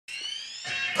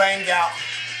BangOut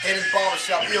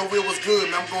HeadenBarbershop. Yo, it was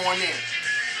good, man. I'm going in.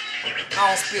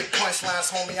 I don't spit punchlines,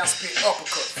 homie, I spit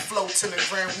uppercuts. Flow to the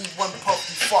ground, we one puff,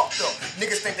 you fucked up.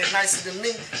 Niggas think they nicer than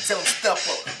me, tell them step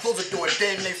up. Close the door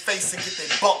dead in their face and get their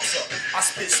bumps up. I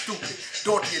spit stupid,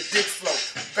 door to your dick flow.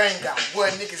 BangOut,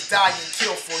 what niggas die and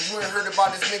kill for. You ain't heard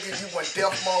about this nigga, you one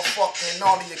deaf motherfucker. And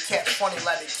all of your cat funny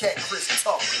like the cat Chris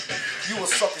Tucker. You a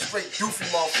sucker, straight doofy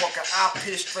motherfucker. I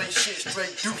piss straight shit,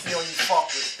 straight dookie on you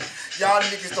fuckers. Y'all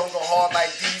niggas don't go hard like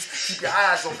these. Keep your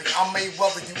eyes open, I may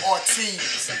weather you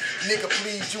Ortiz. Nigga,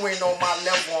 please, you ain't on my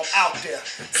level, I'm out there.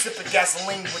 Sipping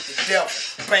gasoline with the devil.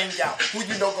 BangOut, who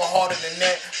you know go harder than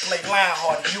that? Play line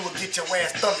harder, you will get your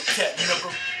ass thundercat,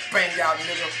 nigga. BangOut,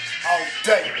 nigga, all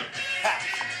day.